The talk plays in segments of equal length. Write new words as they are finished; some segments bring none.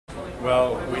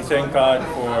Well, we thank God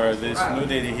for this new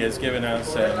day that He has given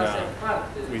us,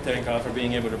 and we thank God for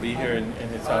being able to be here in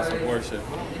His house of worship.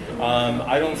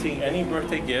 I don't see any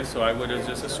birthday gifts, so I would have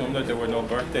just assumed that there were no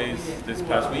birthdays this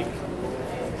past week.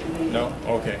 No?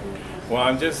 Okay. Well,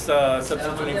 I'm just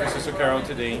substituting for Sister Carol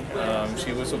today.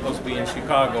 She was supposed to be in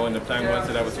Chicago, and the plan was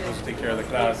that I was supposed to take care of the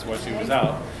class while she was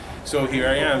out. So here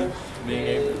I am,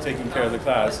 taking care of the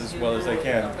class as well as I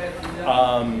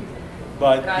can.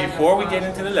 But before we get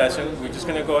into the lesson, we're just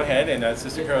going to go ahead and, as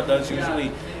Sister Carol does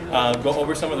usually, go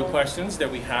over some of the questions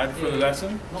that we had for the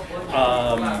lesson.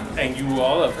 And you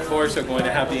all, of course, are going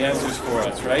to have the answers for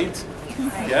us, right?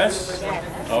 Yes?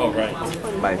 All right.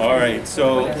 All right.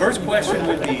 So first question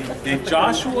would be, did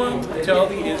Joshua tell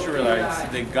the Israelites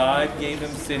that God gave them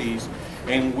cities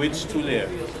in which to live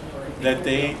that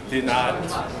they did not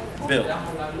build?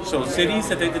 So cities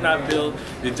that they did not build,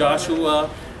 did Joshua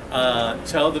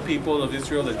tell the people of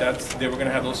Israel that they were going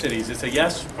to have those cities? It's a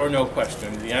yes or no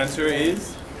question. The answer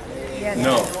is yes.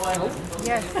 No.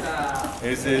 Yes.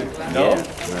 Is it no?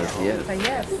 Yes. A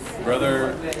yes.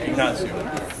 Brother Ignacio,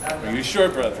 are you sure,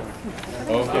 brother?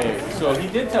 Okay, so he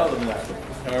did tell them that.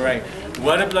 All right.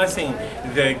 What a blessing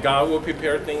that God will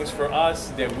prepare things for us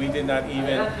that we did not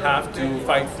even have to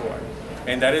fight for.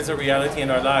 And that is a reality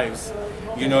in our lives.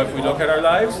 You know, if we look at our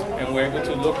lives and we're able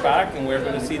to look back and we're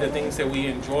able to see the things that we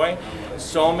enjoy,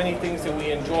 so many things that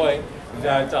we enjoy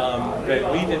that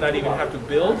that we did not even have to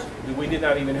build, that we did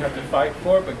not even have to fight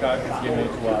for, but God has given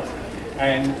it to us.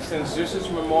 And since this is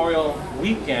Memorial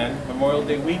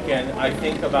Day weekend, I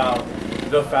think about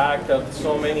the fact of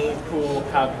so many who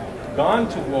have gone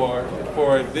to war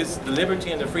for the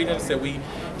liberty and the freedoms that we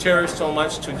cherish so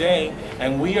much today,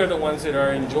 and we are the ones that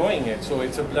are enjoying it. So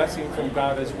it's a blessing from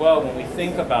God as well when we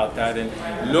think about that and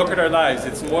look at our lives.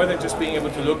 It's more than just being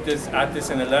able to look at this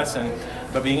in a lesson,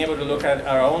 but being able to look at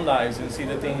our own lives and see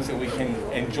the things that we can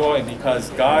enjoy because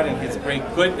God in His great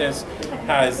goodness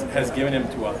has given them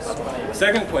to us.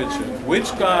 Second question, which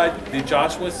God did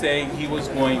Joshua say he was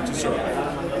going to serve?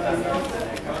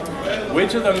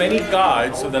 Which of the many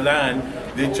gods of the land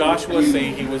did Joshua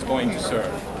say he was going to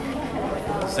serve?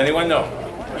 Does anyone know?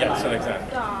 Yes, Alexander.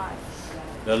 God.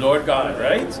 The Lord God,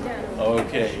 right?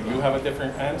 Okay. You have a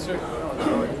different answer?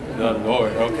 The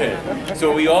Lord. Okay.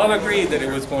 So we all agreed that it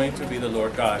was going to be the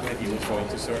Lord God that he was going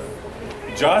to serve.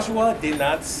 Joshua did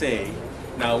not say,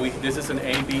 now this is an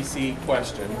ABC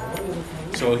question,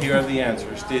 so here are the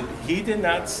answers. He did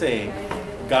not say,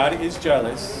 God is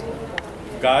jealous,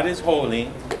 God is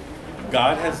holy,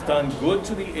 God has done good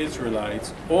to the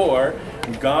Israelites, or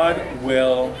God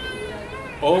will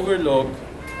overlook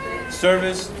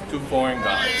service to foreign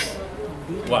gods.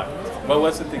 What? What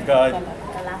was it that God?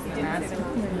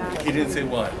 He didn't say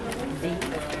what?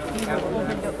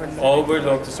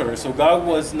 Overlook the service. So God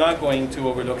was not going to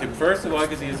overlook it. First of all,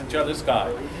 because He is a jealous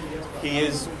God. He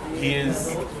is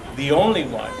the only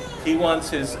one. He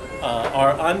wants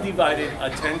our undivided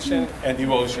attention and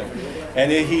devotion. And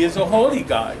He is a holy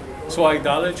God. So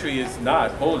idolatry is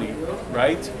not holy,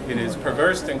 right? It is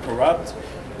perverse and corrupt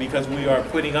because we are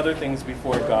putting other things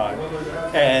before God.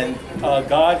 And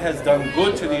God has done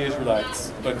good to the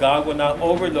Israelites, but God will not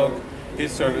overlook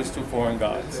His service to foreign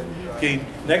gods. Okay,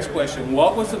 next question.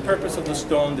 What was the purpose of the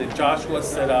stone that Joshua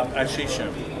set up at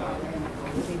Shechem?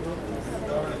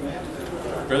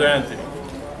 Brother Anthony.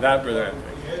 Brother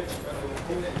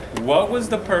Anthony. What was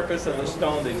the purpose of the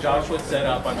stone that Joshua set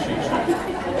up on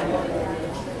Shechem?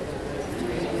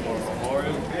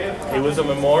 It was a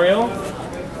memorial.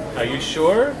 Are you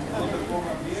sure?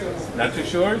 Not too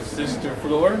sure? Sister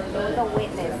Flor? It was a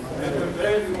witness.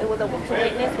 It was a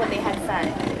witness what they had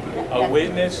said. A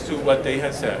witness to what they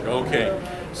had said. Okay.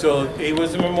 So it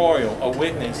was a memorial, a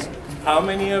witness. How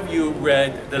many of you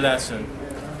read the lesson?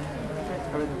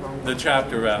 The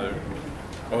chapter, rather.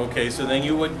 Okay, so then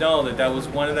you would know that that was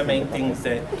one of the main things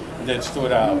that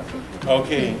stood out.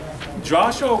 Okay.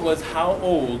 Joshua was how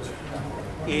old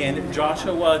in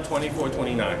Joshua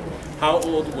 24:29? How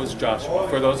old was Joshua?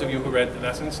 For those of you who read the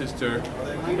lesson, Sister,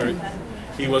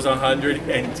 he was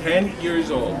 110 years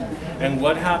old. And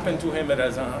what happened to him at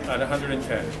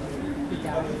 110?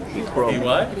 He He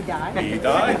what? He died. He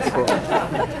died.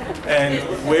 And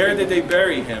where did they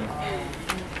bury him?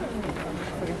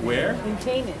 Where? In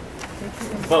Canaan.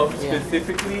 Well,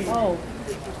 specifically. Oh.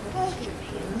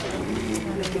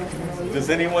 Does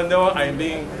anyone know? I'm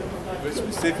being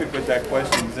specific with that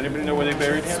question. Does anybody know where they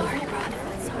buried him?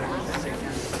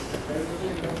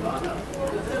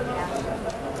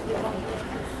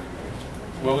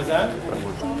 What was that?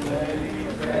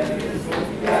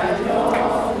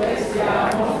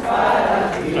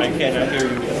 I cannot hear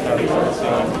you.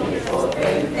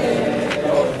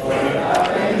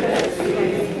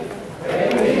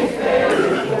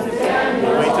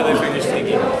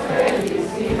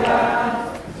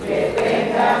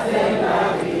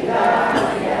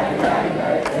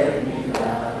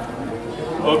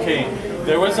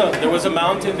 There was a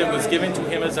mountain that was given to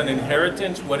him as an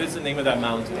inheritance. What is the name of that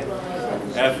mountain?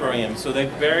 Ephraim. So they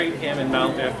buried him in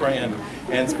Mount Ephraim,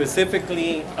 and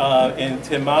specifically in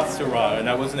Timnath Serah. And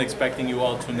I wasn't expecting you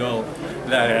all to know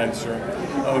that answer.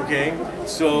 Okay.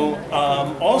 So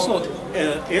also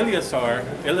Eleazar,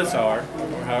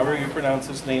 or however you pronounce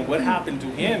his name, what happened to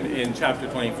him in chapter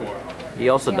 24? He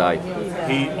also died.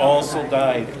 He also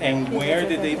died. And where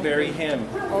did they bury him?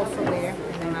 Also there,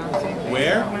 in the mountain.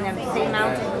 Where? In the same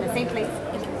mountain, in the same place.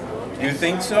 You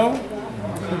think so?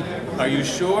 Are you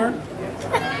sure?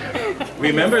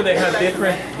 Remember, they have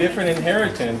different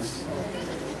inheritance,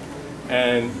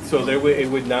 and so it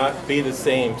would not be the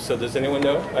same. So does anyone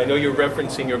know? I know you're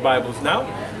referencing your Bibles now.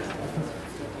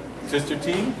 Sister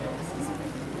T?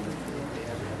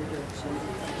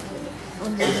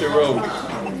 Sister Rose?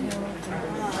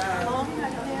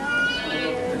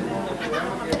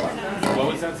 What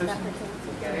was that, sister?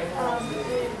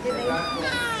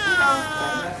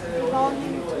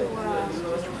 Belonging to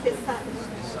his son,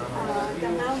 the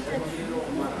mountain.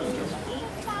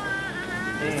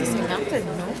 It's the same mountain,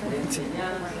 no?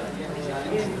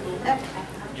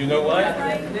 You know what?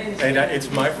 And it's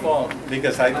my fault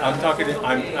because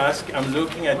I'm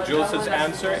looking at Joseph's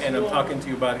answer, and I'm talking to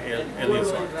you about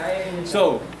Eleazar.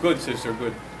 So good, sister,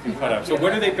 good. You caught up. So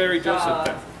where did they bury Joseph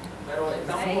then?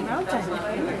 The same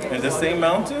mountain. In the same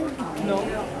mountain? No.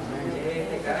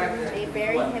 They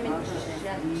buried him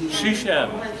in Shechem.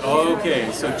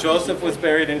 Okay, so Joseph was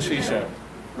buried in Shechem,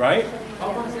 right?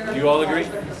 Do you all agree?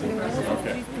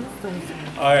 Okay.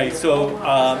 All right, so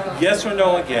yes or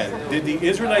no again. Did the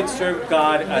Israelites serve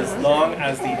God as long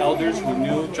as the elders who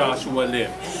knew Joshua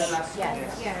lived?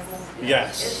 Yes.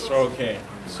 Yes, okay.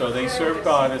 So they served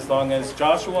God as long as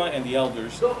Joshua and the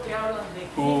elders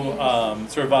who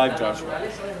survived Joshua.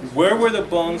 Where were the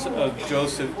bones of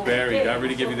Joseph buried? I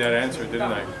already gave you that answer,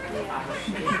 didn't I?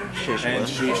 And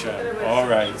Shechem. All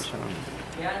right.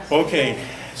 Okay,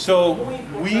 so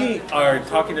we are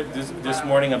talking this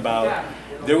morning about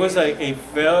there was a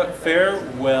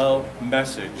farewell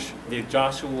message that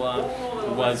Joshua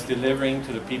was delivering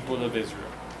to the people of Israel.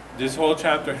 This whole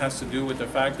chapter has to do with the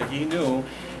fact that he knew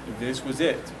this was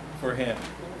it for him.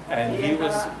 And he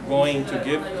was going to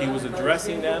he was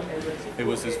addressing them. It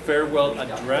was his farewell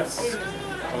address,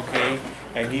 okay?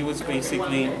 And he was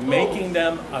basically making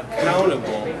them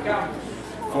accountable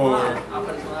for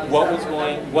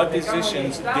what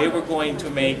decisions they were going to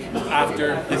make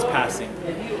after his passing.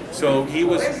 So he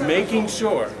was making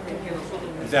sure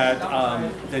that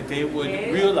that they would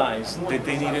realize that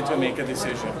they needed to make a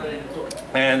decision.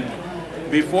 And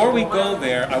before we go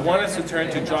there, I want us to turn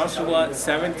to Joshua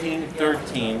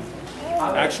 17:13,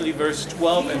 actually verse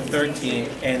 12 and 13,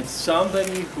 and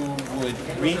somebody who would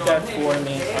read that for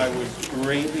me, I would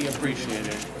greatly appreciate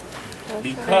it.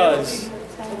 Because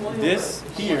this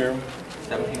here,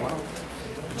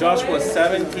 Joshua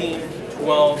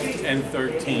 17:12 and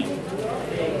 13.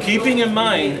 Keeping in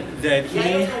mind that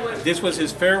this was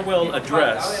his farewell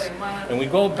address, and we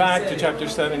go back to chapter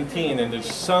 17, and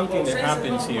there's something that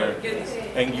happens here,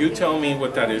 and you tell me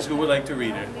what that is. Who would like to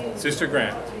read it? Sister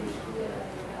Grant.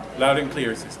 Loud and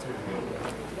clear, sister.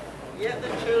 Yet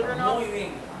the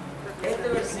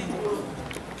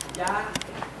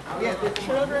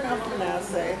children of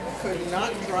Manasseh could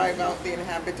not drive out the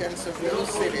inhabitants of those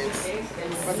cities,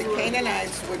 but the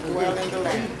Canaanites would dwell in the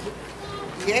land.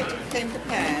 Yet it came to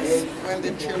pass, when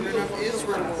the children of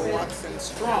Israel were waxen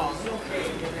strong,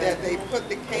 that they put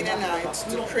the Canaanites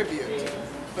to tribute,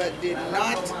 but did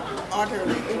not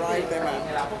utterly drive them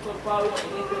out.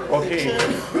 Okay.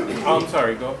 I'm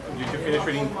sorry, go. Did you finish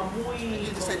reading?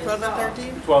 Did you say 12 and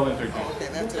 13? 12 and 13. Okay,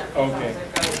 that's it. Okay.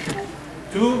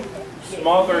 Two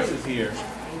small verses here,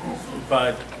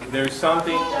 but there's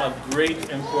something of great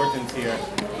importance here.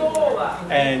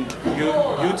 And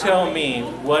you tell me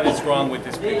what is wrong with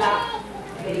this picture.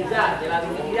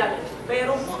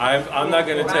 I'm not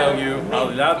going to tell you, I'll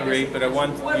elaborate, but I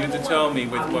want you to tell me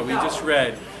with what we just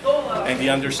read and the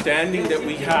understanding that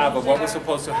we have of what was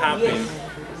supposed to happen.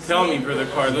 Tell me, Brother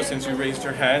Carlos, since you raised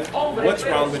your hand, what's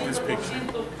wrong with this picture?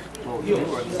 Well, they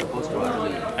were supposed to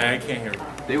utterly. I can't hear you.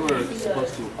 They were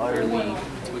supposed to utterly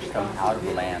push them out of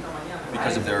the land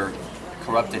because of their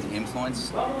corrupted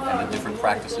influence and the different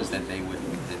practices that they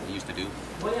used to do,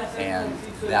 and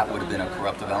that would have been a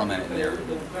corruptive element in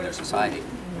their society.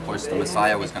 Of course, the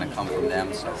Messiah was going to come from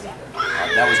them, so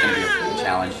that was going to be a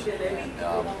challenge, and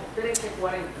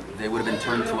they would have been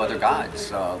turned to other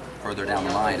gods further down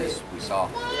the line, as we saw.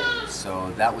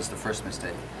 So that was the first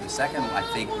mistake. The second, I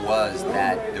think, was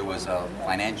that there was a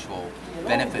financial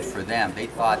benefit for them. They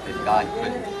thought that God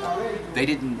couldn't. They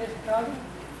didn't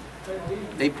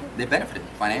they benefited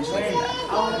financially from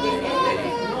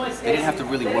that. They didn't have to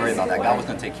really worry about that. God was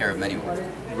going to take care of them anyway.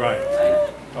 Right.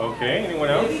 Okay, anyone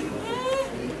else?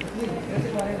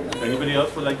 Anybody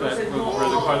else would like to add what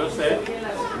Brother Carlos said?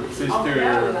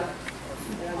 Sister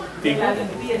Tico,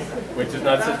 which is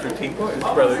not Sister Tico, it's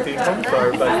Brother Tico.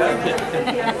 Sorry about that.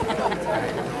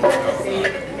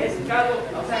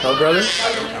 No, brother?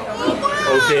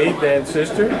 Okay, then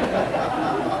Sister?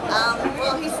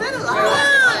 Well, he said a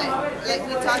lot. Like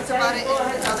we talked about it in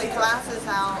other classes,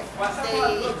 how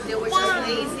they were just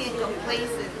lazy and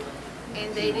complacent,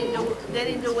 and they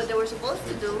didn't do what they were supposed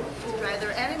to do to drive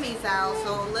their enemies out.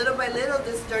 So little by little,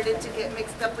 they started to get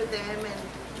mixed up with them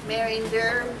and marrying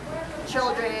their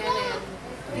children and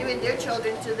giving their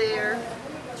children to their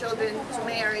children to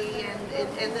marry, and it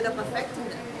ended up affecting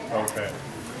them. Okay.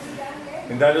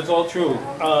 And that is all true.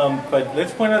 But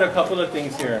let's point out a couple of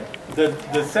things here.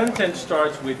 The sentence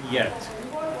starts with yet.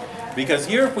 Because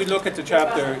here, if we look at the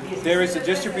chapter, there is a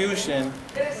distribution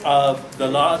of the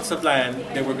lots of land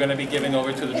that we're going to be giving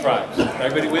over to the tribes.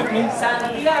 Everybody with me?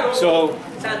 So,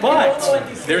 but,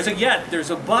 there's a yet, there's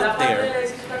a but there.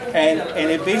 And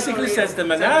it basically says that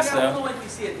Manasseh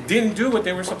didn't do what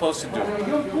they were supposed to do.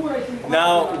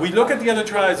 Now, we look at the other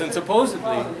tribes, and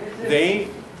supposedly, they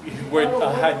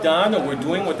had done or were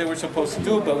doing what they were supposed to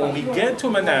do, but when we get to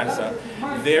Manasseh,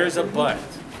 there's a but.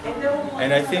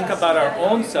 And I think about our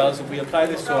own selves, if we apply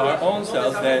this to our own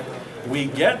selves, that we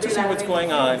get to see what's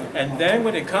going on, and then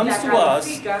when it comes to us,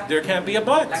 there can't be a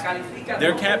but.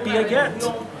 There can't be a yet.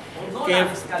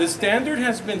 If the standard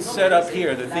has been set up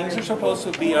here, the things are supposed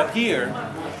to be up here,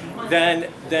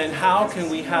 then how can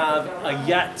we have a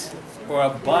yet or a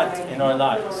but in our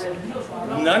lives?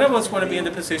 None of us want to be in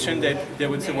the position that they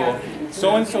would say, well,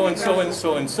 so-and-so and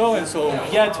so-and-so and so-and-so,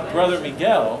 yet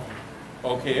Br.Miguel,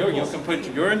 okay, or you can put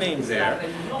your name there,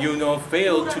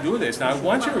 failed to do this. Now, I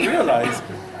want you to realize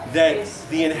that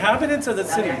the inhabitants of the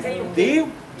cities,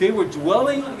 they were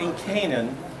dwelling in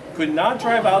Canaan, could not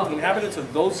drive out the inhabitants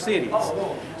of those cities.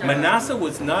 Manasseh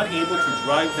was not able to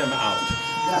drive them out.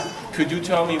 Could you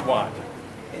tell me why?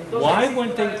 Why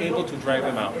weren't they able to drive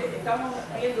them out?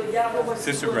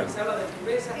 Sister Brenda.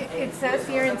 It says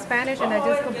here in Spanish, and I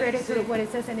just compared it to what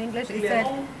it says in English.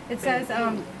 It says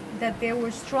that they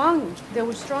were strong. They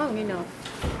were strong,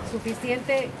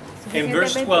 suficiente. In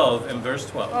verse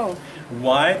 12, Oh.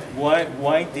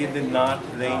 Why did not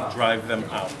they drive them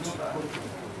out?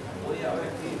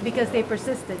 Because they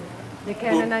persisted. The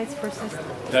Canaanites persisted.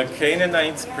 The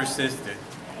Canaanites persisted.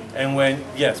 And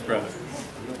yes, brother.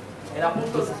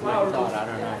 This is my thought. I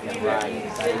don't know if I'm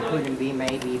right. But it couldn't be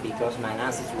maybe because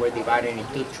Manasseh were divided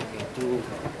into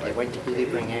they went to two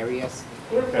different areas.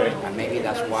 Okay. And maybe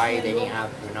that's why they didn't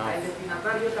have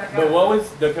enough. But what was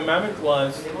the commandment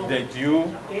was that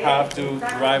you have to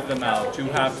drive them out. You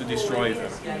have to destroy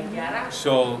them.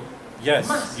 So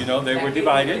yes, they were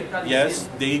divided. Yes,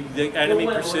 the enemy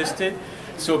persisted.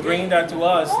 So bringing that to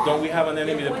us, don't we have an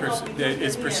enemy that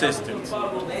is persistent?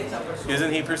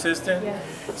 Isn't he persistent?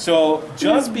 So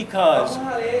just because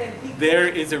there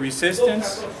is a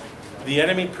resistance, the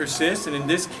enemy persists, and in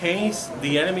this case,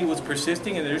 the enemy was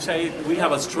persisting, and they're saying, we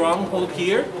have a stronghold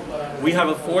here, we have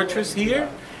a fortress here,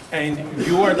 and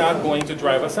you are not going to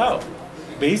drive us out.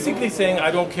 Basically saying,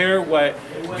 I don't care what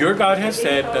your God has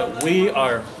said, but we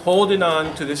are holding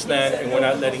on to this land, and we're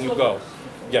not letting you go.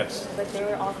 Yes. But they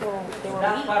were weak. They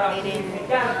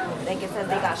didn't, like it says,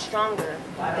 they got stronger.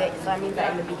 So that means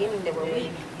that in the beginning they were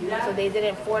weak. So they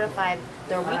didn't fortify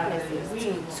their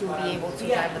weaknesses to be able to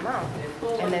drive them out.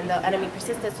 And then the enemy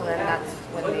persisted, so then that's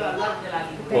what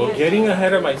they... Well, getting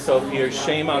ahead of myself here,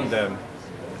 shame on them.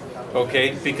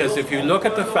 Okay? Because if you look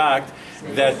at the fact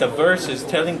that the verse is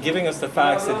giving us the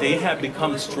facts that they have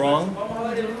become strong,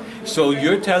 so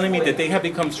you're telling me that they have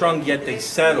become strong, yet they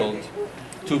settled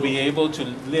to be able to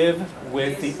live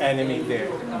with the enemy there.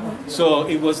 So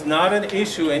it was not an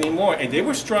issue anymore. And they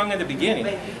were strong at the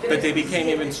beginning, but they became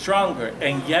even stronger,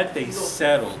 and yet they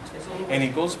settled. And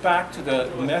it goes back to the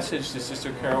message that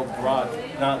Sister Carol brought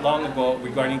not long ago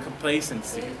regarding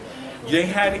complacency. They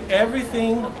had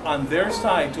everything on their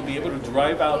side to be able to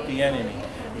drive out the enemy.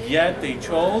 Yet they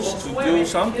chose to do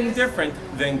something different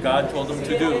than God told them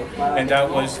to do, and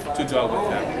that was to dwell with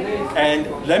them.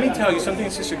 And let me tell you something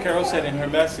Sister Carol said in her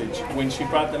message when she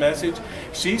brought the message.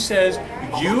 She says,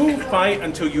 you fight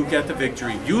until you get the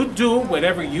victory. You do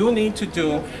whatever you need to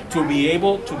do to be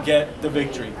able to get the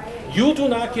victory. You do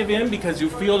not give in because you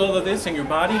feel all of this in your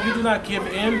body. You do not give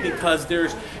in because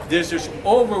there's this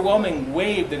overwhelming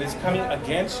wave that is coming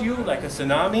against you like a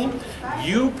tsunami.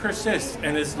 You persist.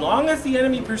 And as long as the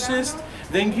enemy persists,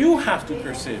 then you have to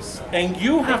persist. And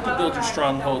you have to build your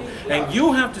stronghold. And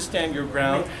you have to stand your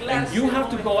ground. And you have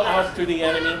to go after the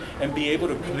enemy and be able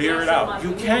to clear it out.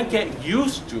 You can't get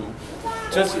used to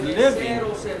just living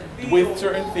with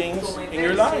certain things in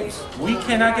your lives. We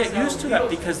cannot get used to that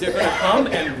because they're going to come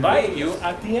and bite you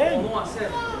at the end.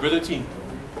 Brother T.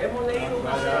 I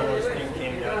was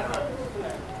thinking that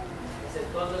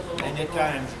many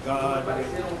times God will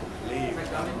leave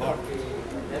a mark.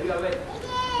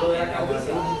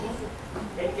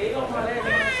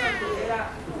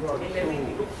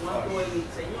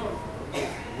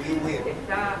 We will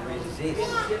resist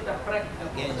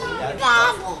against that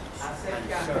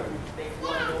answer.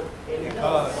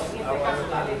 Because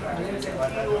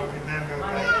but I don't remember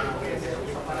right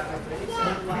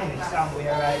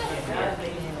somewhere right in here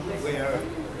where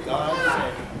God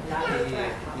said he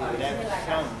left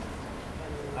some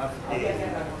of the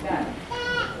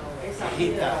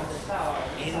Hittites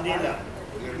in the land.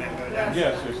 You remember that?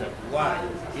 Yes, yes, sir. Why?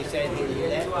 He said he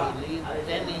leave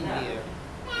them in here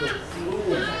to prove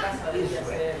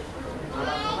Israel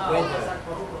whether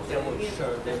they would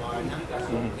serve them or not.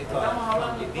 Because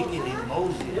from the beginning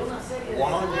Moses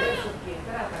warned them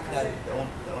that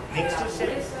don't mix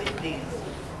yourselves with these.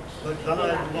 But God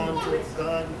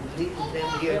leaves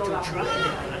them here to try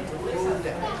them and to prove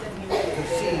them, to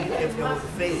see if they would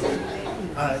fail,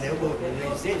 they would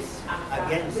resist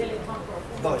against it.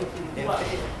 But they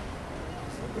failed.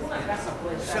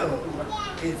 So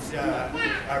it's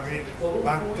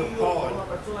back to Paul.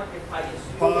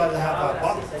 Paul have a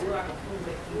box,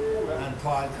 and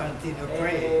Paul continued to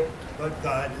pray, but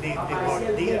God leave the box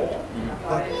there.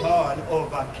 But Paul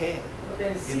overcame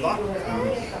the box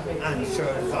and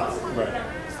served God. Right.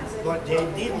 But they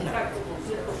did not.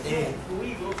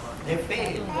 They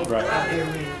failed. Right.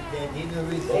 They didn't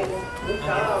resist, and they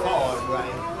fought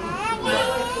right.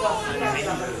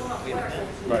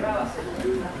 Right.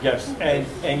 Yes,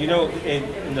 and you know,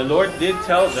 and the Lord did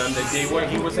tell them that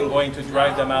He wasn't going to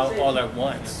drive them out all at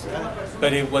once,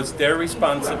 but it was their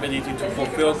responsibility to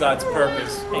fulfill God's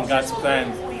purpose and God's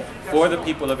plan for the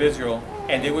people of Israel,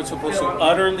 and they were supposed to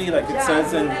utterly, like it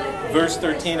says in verse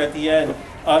 13 at the end,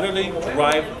 utterly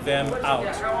drive them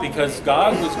out, because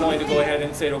God was going to go ahead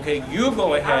and say, okay, you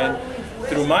go ahead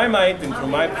through my might and through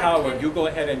my power, you go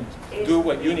ahead and do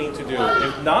what you need to do.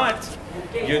 If not,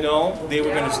 you know, they were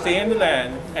going to stay in the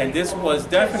land, and this was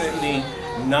definitely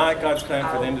not God's plan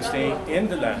for them to stay in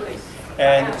the land.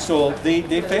 And so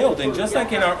they failed. And just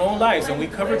like in our own lives, and we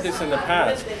covered this in the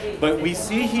past, but we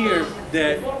see here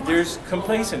that there's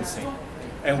complacency.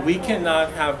 And we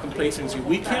cannot have complacency.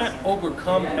 We can't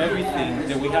overcome everything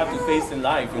that we have to face in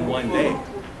life in one day.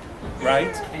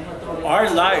 Right? Our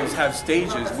lives have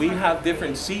stages. We have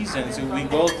different seasons that we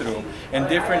go through and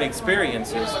different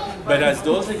experiences. But as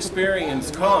those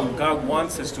experiences come, God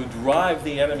wants us to drive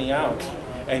the enemy out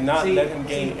and not let him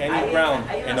gain any ground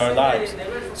in our lives.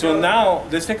 So now,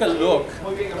 let's take a look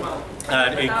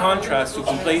at a contrast to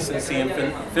complacency in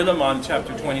Philemon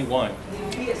chapter 21.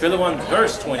 Philemon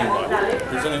verse 21.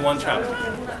 There's only one chapter.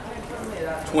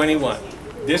 21.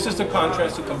 This is the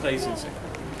contrast to complacency.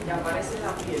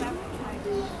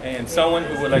 And someone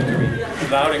who would like to read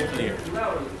it loud and clear.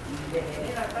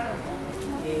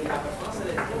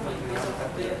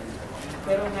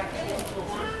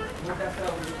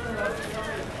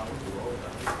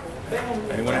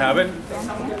 Anyone have it?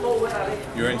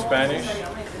 You're in Spanish?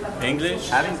 English?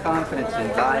 Having confidence in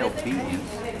thy obedience.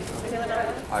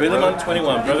 Philemon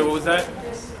 21. Brother, what was that?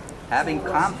 Having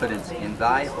confidence in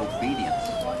thy obedience,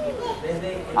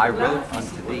 I wrote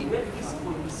unto thee,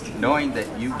 knowing that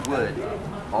you would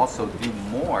also do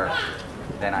more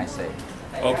than I say.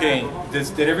 Okay,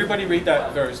 did everybody read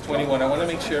that verse 21? I want to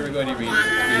make sure everybody reads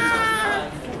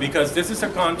it. Because this is a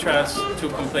contrast to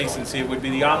complacency. It would be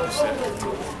the opposite.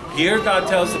 Here God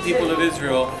tells the people of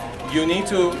Israel, you need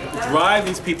to drive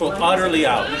these people utterly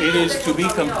out. It is to be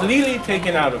completely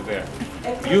taken out of there.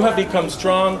 You have become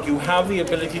strong. You have the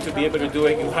ability to be able to do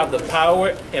it. You have the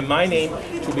power in my name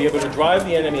to be able to drive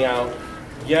the enemy out.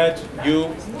 Yet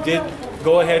you did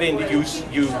go ahead and you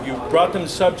brought them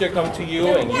subject unto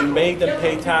you, and you made them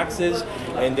pay taxes,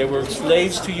 and they were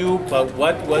slaves to you. But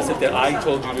what was it that I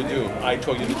told you to do? I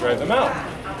told you to drive them out.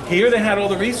 Here they had all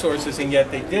the resources, and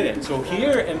yet they didn't. So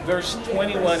here in verse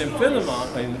 21 in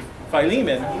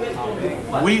Philemon,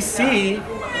 we see,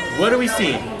 what do we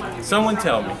see? Someone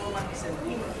tell me.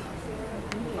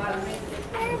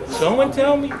 Someone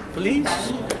tell me, please.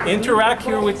 Interact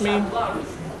here with me.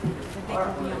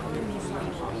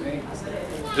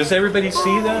 Does everybody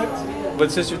see that?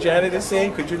 What Sister Janet is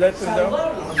saying? Could you let them know?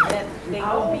 That they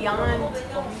go beyond.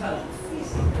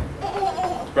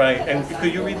 Right, and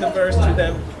could you read the verse to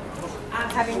them?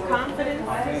 Having confidence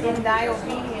in thy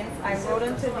obedience, I wrote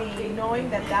unto thee, knowing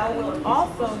that thou wilt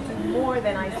also do more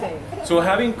than I say. So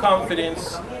having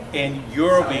confidence in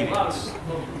your obedience.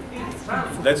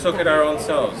 Let's look at our own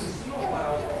selves.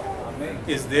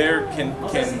 Can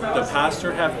the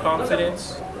pastor have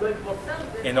confidence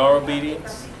in our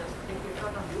obedience?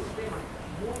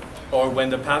 Or when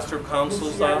the pastor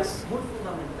counsels us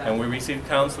and we receive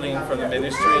counseling from the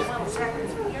ministry,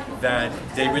 that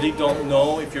they really don't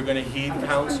know if you're going to heed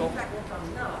counsel?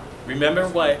 Remember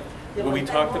what we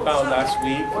talked about last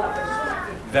week?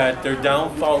 That their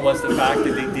downfall was the fact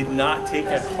that they did not take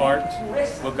at heart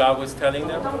what God was telling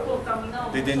them.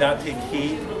 They did not take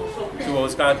heed to what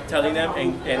was God telling them,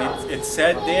 and it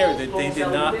said there that they did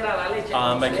not,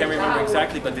 I can't remember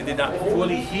exactly, but they did not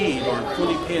fully heed or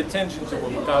fully pay attention to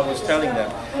what God was telling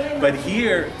them. But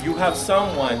here you have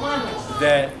someone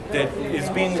that is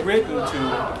being written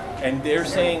to, and they're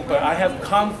saying, but I have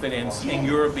confidence in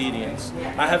your obedience.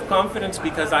 I have confidence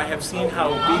because I have seen how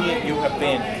obedient you have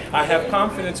been. I have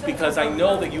confidence because I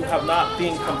know that you have not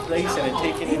been complacent and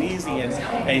taken it easy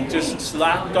and just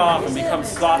slacked off and become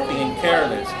sloppy and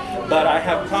careless. But I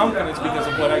have confidence because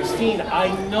of what I've seen.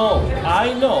 I know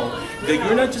that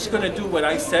you're not just going to do what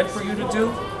I said for you to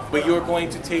do, but you're going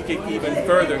to take it even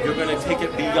further. You're going to take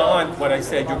it beyond what I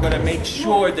said. You're going to make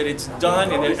sure that it's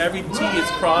done and that every T is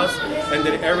crossed and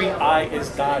that every I is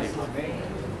dotted.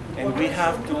 And we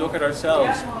have to look at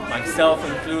ourselves, myself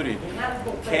included.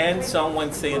 Can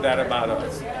someone say that about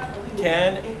us?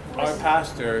 Can our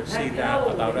pastor say that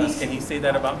about us? Can he say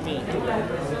that about me?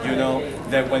 You know,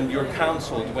 that when you're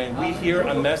counseled, when we hear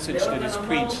a message that is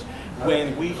preached,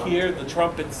 when we hear the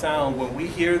trumpet sound, when we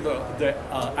hear the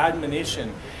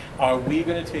admonition, are we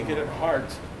going to take it at heart?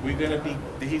 He's going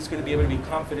to be able to be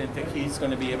confident that he's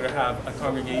going to be able to have a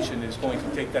congregation that is going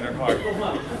to take that at heart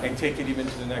and take it even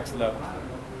to the next level.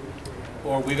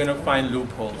 Or are we going to find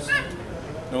loopholes? You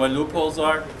know what loopholes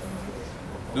are?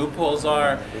 Loopholes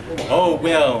are, oh,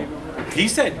 well, he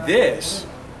said this,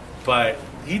 but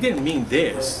he didn't mean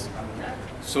this.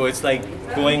 So it's like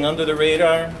going under the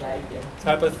radar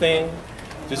type of thing.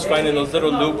 Just finding those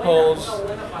little loopholes,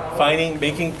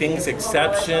 making things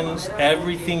exceptions.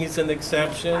 Everything is an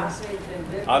exception.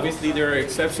 Obviously, there are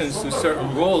exceptions to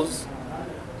certain rules,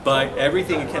 but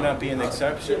everything cannot be an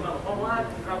exception.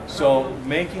 So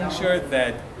making sure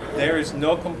that there is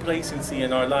no complacency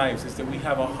in our lives is that we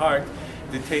have a heart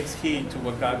that takes heed to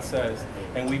what God says.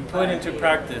 And we put into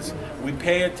practice, we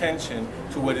pay attention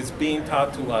to what is being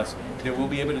taught to us, that we'll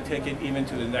be able to take it even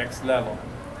to the next level.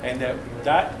 And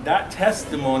that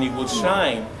testimony will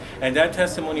shine, and that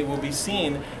testimony will be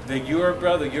seen that you're a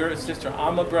brother, you're a sister,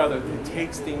 I'm a brother that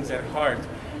takes things at heart,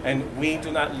 and we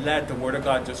do not let the Word of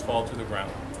God just fall to the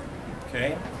ground.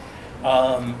 Okay?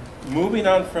 Moving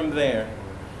on from there,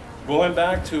 going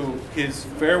back to his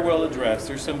farewell address,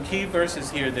 there's some key verses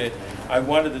here that I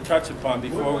wanted to touch upon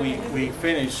before we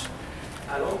finish.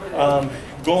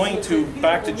 Going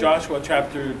back to Joshua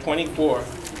chapter 24.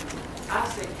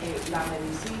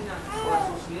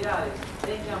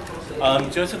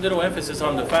 Just a little emphasis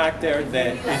on the fact there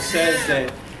that it says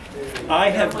that I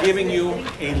have given you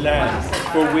a land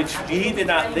for which ye did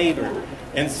not labor,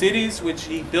 and cities which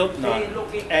ye built not,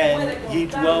 and ye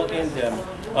dwell in them,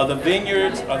 of the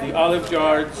vineyards, of the olive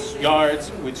yards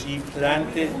which ye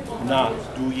planted not,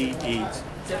 do ye eat.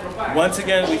 Once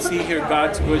again, we see here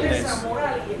God's goodness,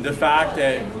 the fact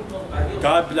that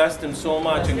God blessed him so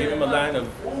much and gave him a land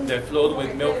that flowed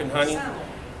with milk and honey,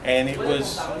 and it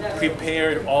was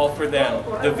prepared all for them.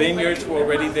 The vineyards were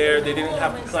already there. They didn't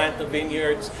have to plant the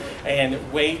vineyards and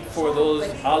wait for those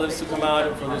olives to come out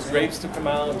and for those grapes to come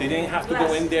out. They didn't have to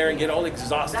go in there and get all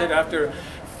exhausted after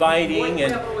fighting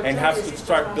and have to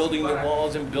start building the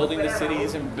walls and building the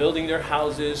cities and building their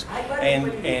houses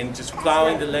and just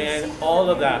plowing the land. All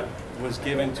of that was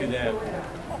given to them.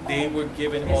 They were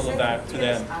given all of that to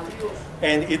them.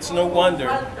 And it's no wonder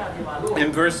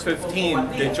in verse 15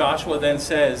 that Joshua then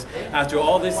says, after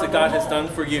all this that God has done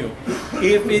for you,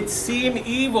 if it seem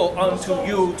evil unto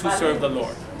you to serve the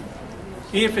Lord.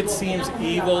 If it seems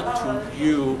evil to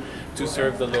you to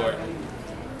serve the Lord.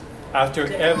 After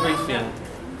everything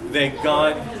that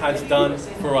God has done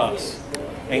for us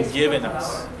and given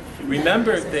us.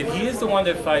 Remember that he is the one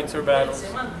that fights our battles.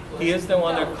 He is the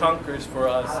one that conquers for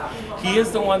us. He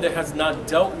is the one that has not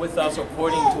dealt with us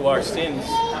according to our sins,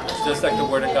 just like the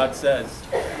Word of God says.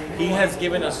 He has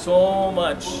given us so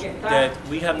much that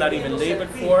we have not even labored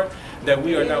for, that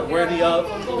we are not worthy of,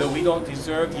 that we don't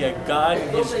deserve, yet God in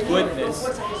His goodness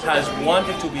has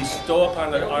wanted to bestow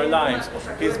upon our lives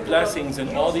His blessings and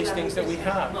all these things that we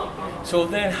have. So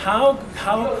then how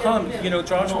come, you know,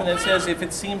 Joshua then says, if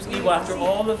it seems evil after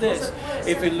all of this,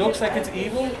 if it looks like it's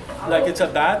evil, like it's a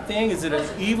bad thing, is it an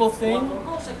evil thing?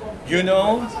 You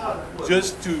know,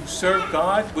 just to serve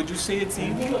God, would you say it's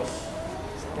evil?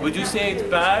 Would you say it's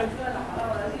bad?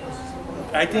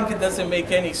 I think it doesn't make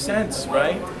any sense,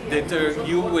 right? That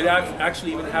you would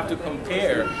actually even have to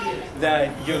compare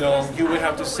that, you know, you would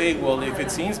have to say, well, if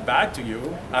it seems bad to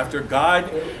you, after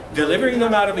God delivering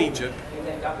them out of Egypt,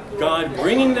 God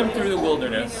bringing them through the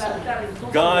wilderness,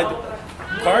 God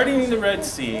parting the Red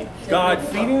Sea, God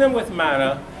feeding them with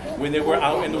manna when they were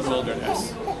out in the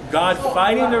wilderness, God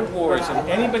fighting their wars, and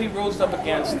anybody rose up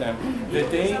against them, that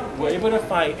they were able to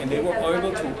fight and they were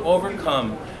able to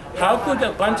overcome. How could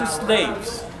a bunch of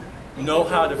slaves know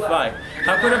how to fight?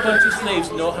 How could a bunch of slaves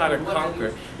know how to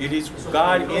conquer? It is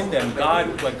God in them,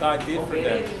 what God did for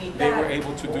them. They were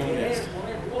able to do this.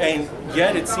 And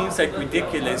yet it seems like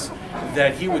ridiculous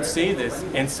that he would say this.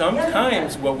 And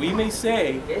sometimes what we may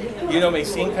say, you know, may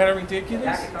seem kind of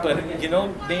ridiculous, but, you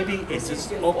know, maybe it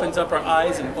just opens up our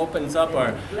eyes and opens up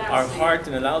our heart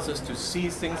and allows us to see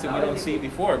things that we don't see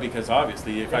before. Because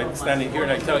obviously, if I stand in here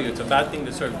and I tell you it's a bad thing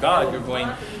to serve God, you're going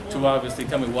to obviously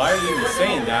tell me, why are you even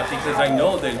saying that? Because I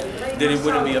know that it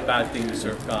wouldn't be a bad thing to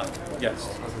serve God.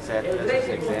 Yes? Said, this is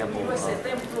an example of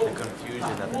the confusion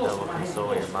that the devil can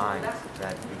sow in your mind,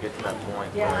 that you get to that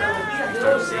point where you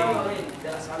start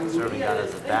seeing serving God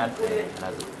as a bad thing, and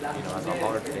as a, you know, as a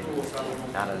hard thing,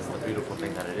 not as the beautiful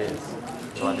thing that it is.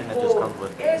 So I think that just comes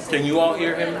with. Can you all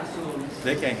hear him?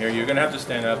 They can't hear you. You're gonna have to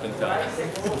stand up and tell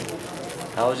him.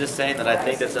 I was just saying that I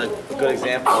think that's a good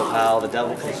example of how the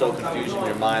devil can sow confusion in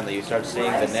your mind, that you start seeing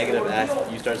the negative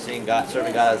aspect, you start seeing God,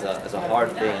 serving God as a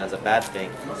hard thing, as a bad thing,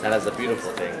 not as a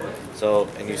beautiful thing. So,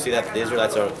 and you see that the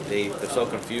Israelites they're so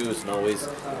confused and always,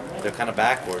 they're kind of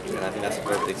backwards, and I think that's a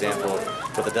perfect example of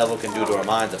what the devil can do to our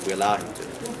minds if we allow him to.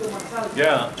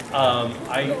 Yeah,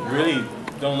 I really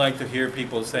don't like to hear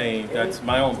people saying, that's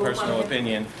my own personal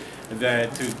opinion,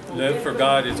 that to live for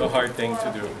God is a hard thing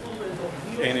to do.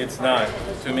 And it's not.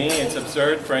 To me, it's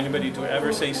absurd for anybody to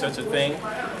ever say such a thing,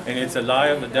 and it's a lie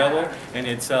of the devil, and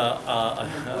it's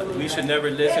we should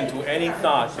never listen to any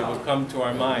thought that will come to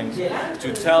our minds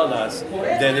to tell us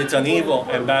that it's an evil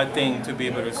and bad thing to be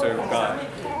able to serve God.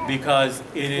 Because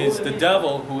it is the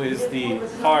devil who is the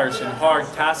harsh and hard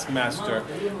taskmaster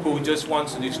who just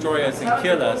wants to destroy us and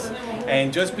kill us.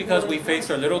 And just because we face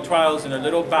our little trials and our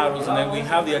little battles, and then we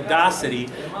have the audacity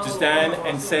to stand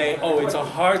and say, oh, it's a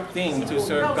hard thing to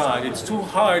serve God. It's too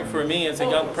hard for me as a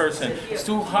young person. It's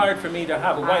too hard for me to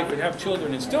have a wife and have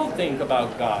children and still think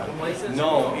about God.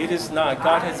 No, it is not.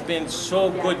 God has been so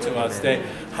good to us that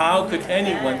how could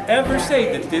anyone ever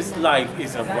say that this life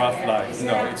is a rough life?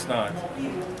 No, it's not.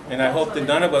 And I hope that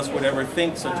none of us would ever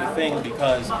think such a thing,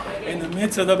 because in the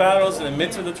midst of the battles, in the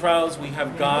midst of the trials, we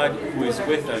have God who is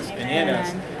with us and in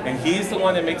us. And He's the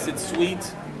one that makes it sweet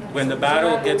when the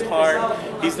battle gets hard.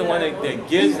 He's the one that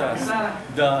gives us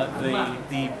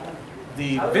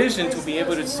the vision to be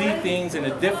able to see things in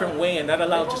a different way and not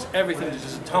allow just everything to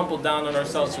just tumble down on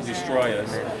ourselves to destroy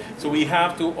us. So we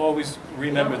have to always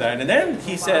remember that. And then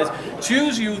He says,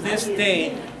 choose you this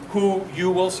day who you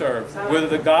will serve, whether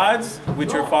the gods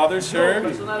which your fathers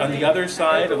served on the other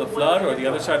side of the flood or the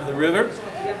other side of the river,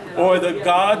 or the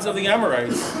gods of the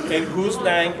Amorites in whose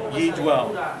land ye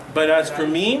dwell. But as for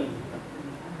me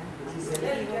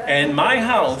and my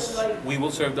house, we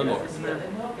will serve the Lord.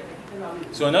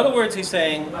 So in other words, He's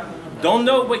saying, don't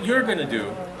know what you're going to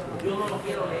do.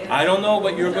 I don't know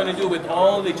what you're going to do with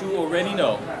all that you already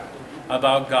know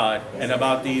about God and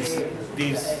about these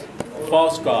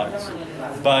false gods.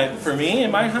 But for me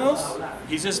and my house,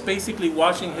 He's just basically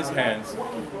washing His hands.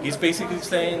 He's basically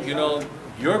saying, you know,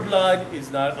 your blood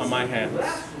is not on my hands.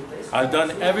 I've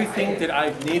done everything that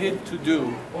I've needed to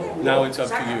do. Now it's up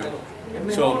to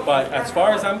you. So, but as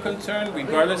far as I'm concerned,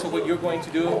 regardless of what you're going to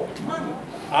do,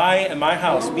 I and my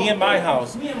house, me and my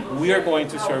house, we are going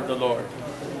to serve the Lord.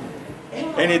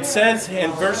 And it says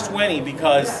in verse 20,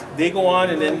 because they go on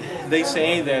and then they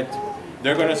say that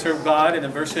they're going to serve God. And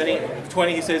in verse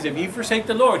 20, He says, if ye forsake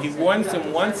the Lord, He warns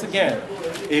them once again.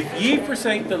 If ye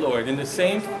forsake the Lord, and the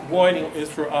same warning is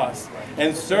for us,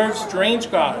 and serve strange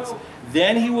gods,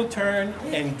 then He will turn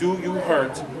and do you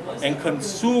hurt and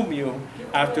consume you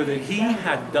after that He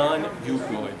had done you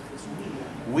good.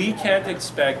 We can't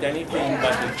expect anything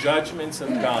but the judgments of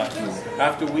God.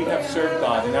 After we have served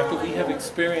God and after we have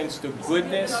experienced the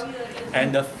goodness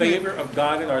and the favor of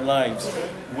God in our lives,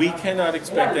 we cannot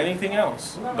expect anything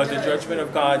else but the judgment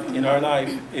of God in our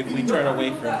life if we turn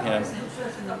away from Him.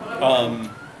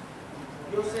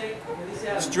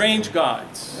 Strange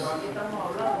gods.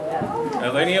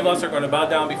 If any of us are going to bow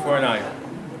down before an idol,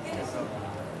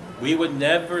 we would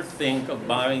never think of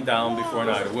bowing down before an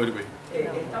idol, would we?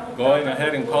 Going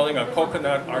ahead and calling a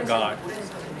coconut our God.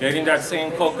 Getting that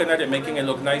same coconut and making it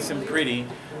look nice and pretty,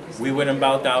 we wouldn't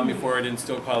bow down before it and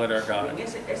still call it our God.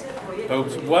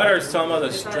 But what are some of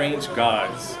the strange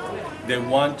gods that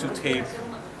want to take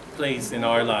place in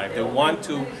our life? That want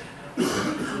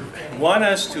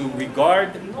us to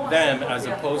regard them as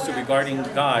opposed to regarding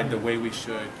God the way we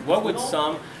should. What would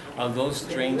some of those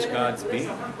strange gods be?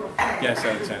 Yes,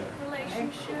 Alexander.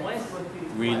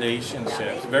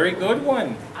 Relationships. Very good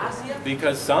one.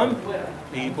 Because some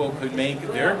people could make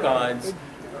their gods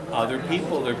other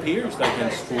people, their peers, like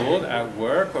in school, at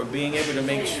work, or being able to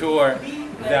make sure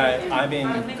that I'm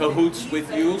in cahoots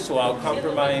with you, so I'll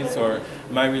compromise or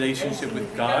my relationship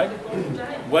with God.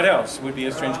 What else would be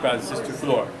a strange god, Sister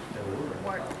Flor?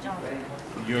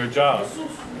 Your job,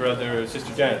 brother,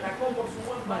 Sister Janet.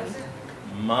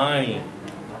 Money.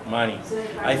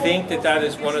 I think that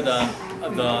is one of the,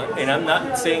 and I'm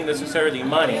not saying necessarily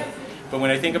money, but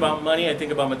when I think about money, I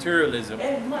think about materialism.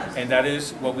 And that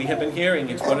is what we have been hearing.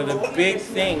 It's one of the big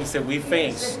things that we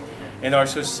face in our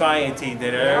society,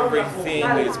 that everything,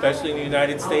 especially in the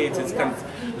United States, is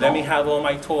let me have all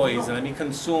my toys, and let me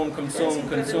consume,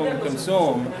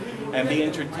 and be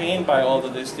entertained by all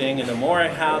of this thing. And the more I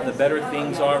have, the better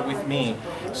things are with me.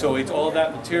 So it's all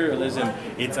that materialism.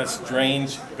 It's a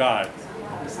strange God.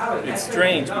 It's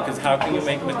strange because how can you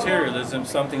make materialism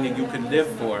something that you can live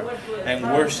for and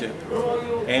worship?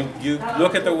 And you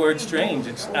look at the word strange,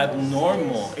 it's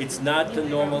abnormal. It's not the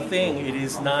normal thing. It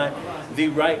is not the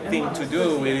right thing to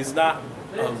do. It is not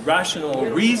rational or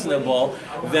reasonable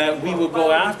that we will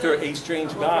go after a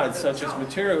strange God such as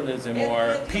materialism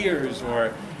or peers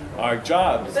or our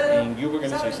jobs. And you were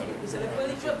going to say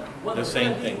something. The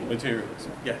same thing,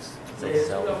 materialism. Yes.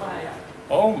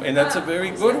 Oh, and that's a very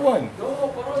good one.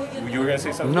 You were going to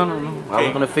say something? No. Okay. I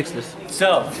was going to fix this.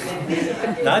 Self.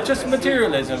 Not just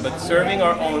materialism, but serving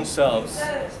our own selves.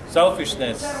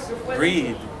 Selfishness,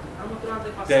 greed.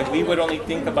 That we would only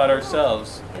think about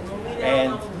ourselves.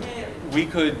 And we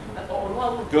could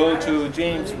go to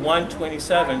James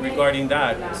 1:27 regarding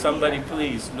that. Somebody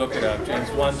please look it up. James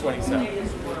 1:27.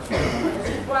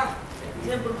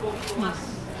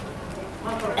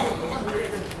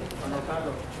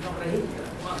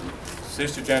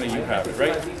 Sister Jenny, you have it,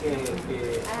 right?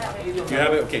 You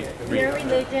have it? Okay. Your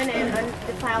religion and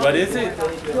undefiled. What is it?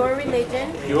 Your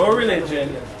religion. Your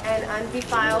religion. And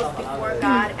undefiled before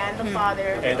God and the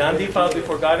Father. And undefiled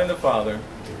before God and the Father.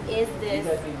 Is this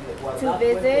to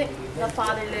visit the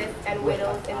fatherless and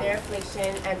widows in their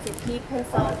affliction and to keep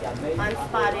himself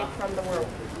unspotted from the world.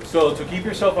 So to keep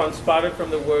yourself unspotted from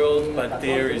the world, but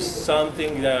there is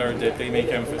something there that they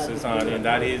make emphasis on, and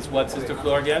that is what, Sister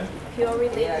Flor, again? Pure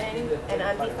religion and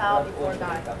undefiled before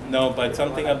God. No, but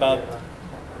something about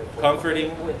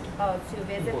comforting. Oh, to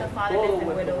visit the fatherless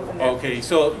and widows. Okay,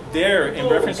 so there, in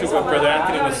reference to what Brother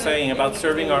Anthony was saying about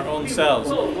serving our own selves,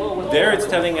 there it's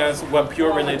telling us what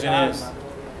pure religion is,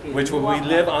 which will we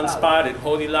live unspotted,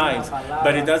 holy lives.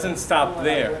 But it doesn't stop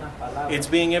there. It's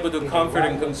being able to comfort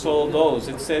and console those.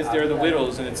 It says they're the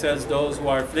widows, and it says those who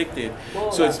are afflicted.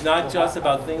 So it's not just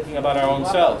about thinking about our own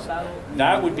selves.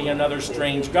 That would be another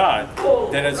strange God.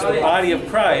 That as the body of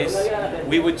Christ,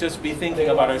 we would just be thinking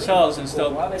about ourselves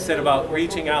instead about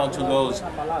reaching out to those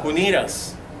who need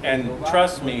us. And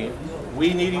trust me,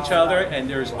 we need each other, and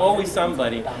there's always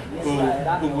somebody who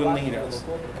will need us.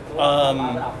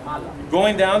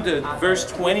 Going down to verse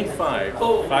 25,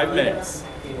 5 minutes.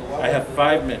 I have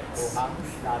 5 minutes.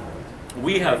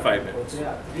 We have 5 minutes.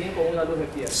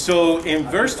 So in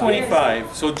verse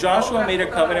 25, so Joshua made a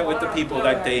covenant with the people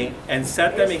that day and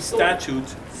set them a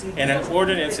statute and an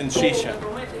ordinance in Shechem.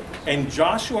 And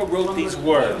Joshua wrote these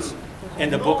words in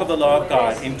the book of the law of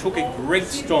God and took a great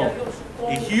stone,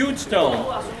 a huge stone,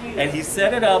 and he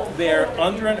set it up there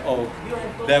under an oak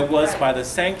that was by the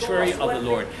sanctuary of the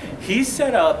Lord. He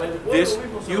set up this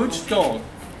huge stone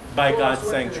by God's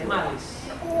sanctuary.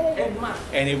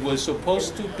 And it was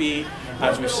supposed to be,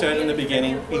 as we said in the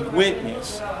beginning, a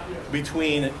witness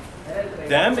between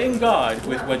them and God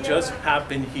with what just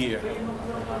happened here.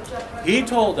 He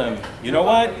told them, you know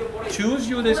what? Choose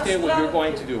you this day what you're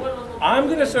going to do. I'm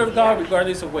going to serve God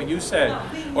regardless of what you said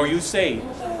or you say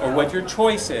or what your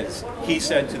choice is, he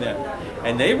said to them.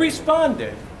 And they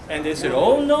responded. And they said,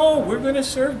 oh no, we're going to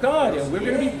serve God and we're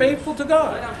going to be faithful to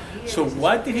God. So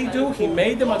what did he do? He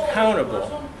made them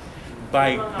accountable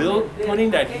by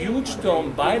putting that huge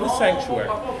stone by the sanctuary.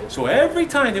 So every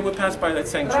time they would pass by that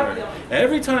sanctuary,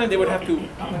 every time they would have to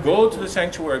go to the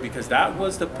sanctuary, because that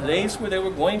was the place where they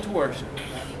were going to worship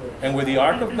and where the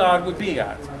Ark of God would be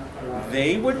at,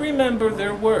 they would remember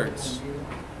their words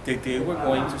that they were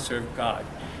going to serve God.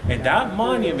 And that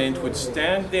monument would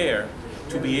stand there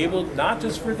to be able, not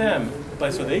just for them,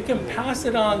 but so they can pass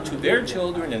it on to their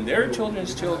children and their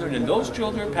children's children, and those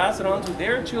children pass it on to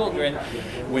their children.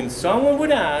 When someone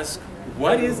would ask,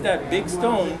 what is that big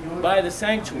stone by the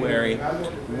sanctuary?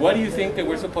 What do you think that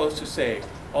we're supposed to say?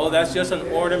 Oh, that's just an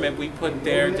ornament we put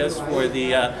there just for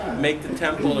the, make the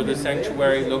temple or the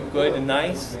sanctuary look good and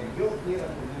nice.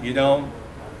 You know,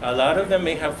 a lot of them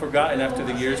may have forgotten after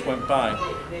the years went by,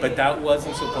 but that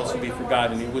wasn't supposed to be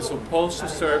forgotten. It was supposed to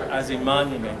serve as a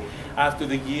monument after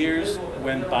the years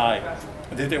went by,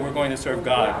 that they were going to serve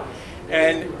God.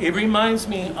 And it reminds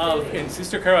me of, and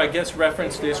Sister Carol, I guess,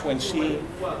 referenced this when she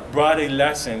brought a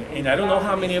lesson. And I don't know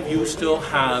how many of you still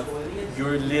have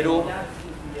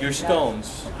your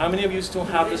stones. How many of you still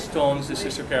have the stones that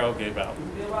Sister Carol gave out?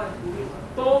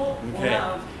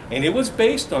 Okay. And it was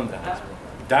based on that.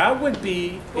 That would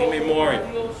be a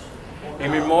memorial. A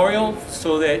memorial,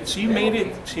 so that she made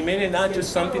it not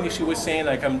just something that she was saying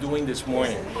like I'm doing this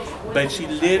morning, but she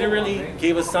literally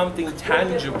gave us something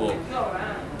tangible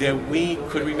that we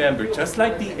could remember. Just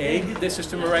like the egg that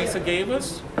Sister Marisa gave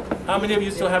us. How many of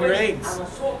you still have your eggs?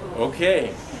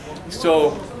 Okay.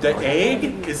 So the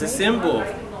egg is a symbol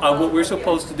of what we're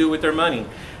supposed to do with our money.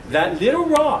 That little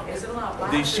rock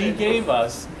that she gave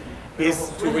us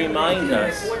is to remind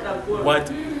us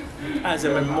what, as a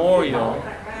memorial,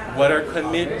 what our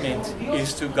commitment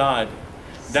is to God.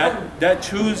 That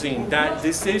choosing, that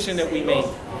decision that we make.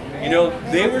 You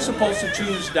know, they were supposed to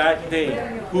choose that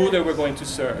day who they were going to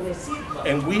serve.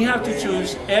 And we have to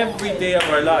choose every day of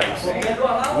our lives.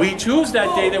 We choose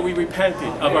that day that we repented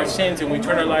of our sins and we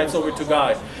turn our lives over to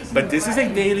God. But this is a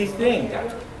daily thing.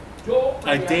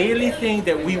 A daily thing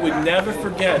that we would never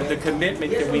forget, the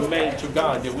commitment that we made to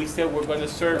God, that we said we're going to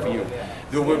serve you,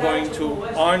 that we're going to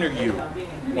honor you,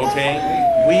 okay?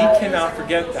 We cannot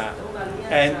forget that.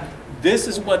 And this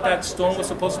is what that stone was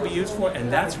supposed to be used for,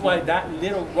 and that's why that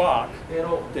little rock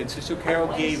that Sister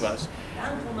Carol gave us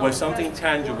was something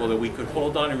tangible that we could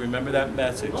hold on and remember that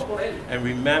message, and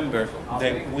remember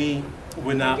that we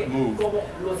would not move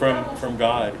from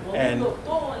God. And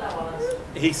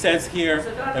he says here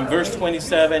in verse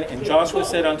 27, and Joshua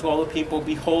said unto all the people,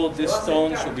 behold, this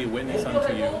stone shall be witness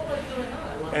unto you.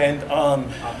 And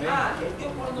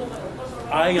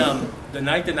the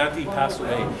night that Nati passed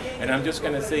away, and I'm just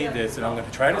going to say this, and I'm going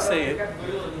to try to say it,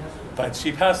 but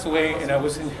she passed away, and I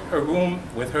was in her room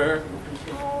with her,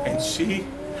 and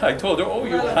I told her, oh,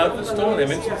 you have the stone. I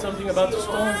mentioned something about the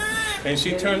stone. And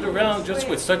she turned around just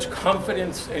with such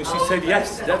confidence, and she said,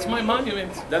 yes, that's my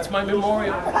monument. That's my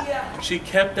memorial. She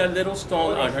kept that little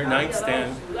stone on her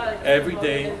nightstand every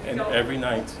day and every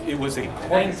night. It was a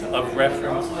point of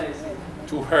reference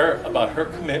to her about her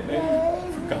commitment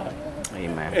for God.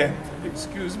 Amen. And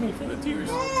excuse me for the tears,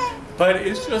 but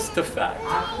it's just the fact,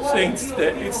 saints,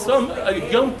 that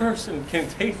a young person can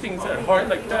take things at heart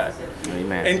like that.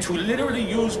 Amen. And to literally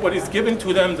use what is given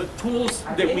to them, the tools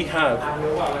that we have,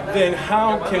 then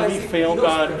how can we fail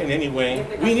God in any way?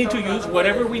 We need to use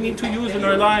whatever we need to use in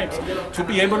our lives to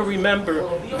be able to remember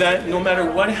that no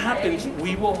matter what happens,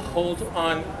 we will hold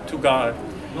on to God.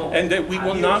 And that we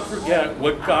will not forget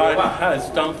what God has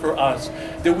done for us.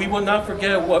 That we will not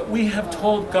forget what we have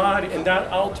told God in that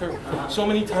altar so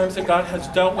many times that God has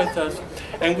dealt with us.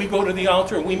 And we go to the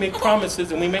altar and we make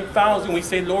promises and we make vows and we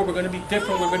say, Lord, we're going to be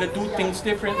different. We're going to do things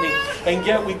differently. And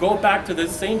yet we go back to the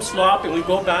same slop and we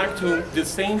go back to the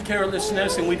same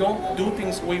carelessness and we don't do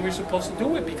things the way we're supposed to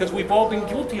do it, because we've all been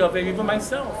guilty of it, even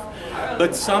myself.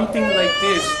 But something like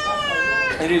this,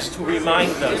 it is to remind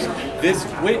us, this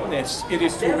witness, it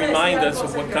is to remind us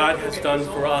of what God has done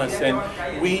for us. And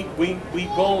we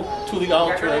go to the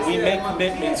altar and we make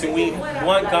commitments and we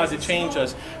want God to change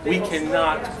us. We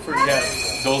cannot forget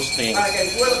those things.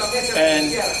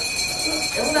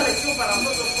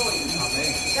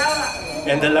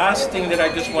 And the last thing that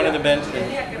I just wanted to mention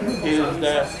is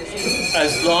that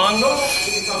as long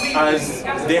as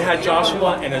they had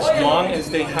Joshua and as long as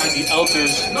they had the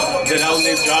elders that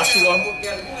outlived Joshua,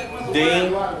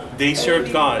 they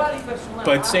served God.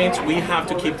 But saints, we have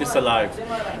to keep this alive.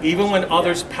 Even when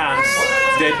others pass,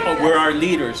 that we're our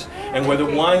leaders and we're the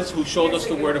ones who showed us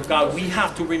the Word of God. We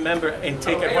have to remember and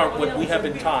take at heart what we have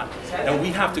been taught. And we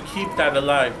have to keep that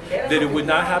alive. That it would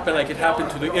not happen like it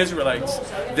happened to the Israelites.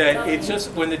 That it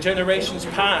just, when the generations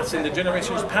passed,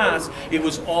 it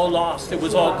was all lost. It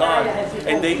was all gone.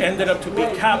 And they ended up to be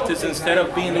captives instead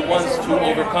of being the ones to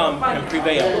overcome and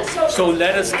prevail. So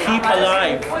let us keep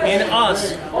alive in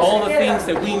us all the things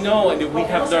that we know and that we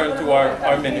have learned through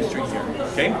our ministry here.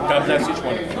 Okay? God bless each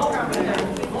one of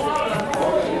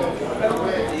you.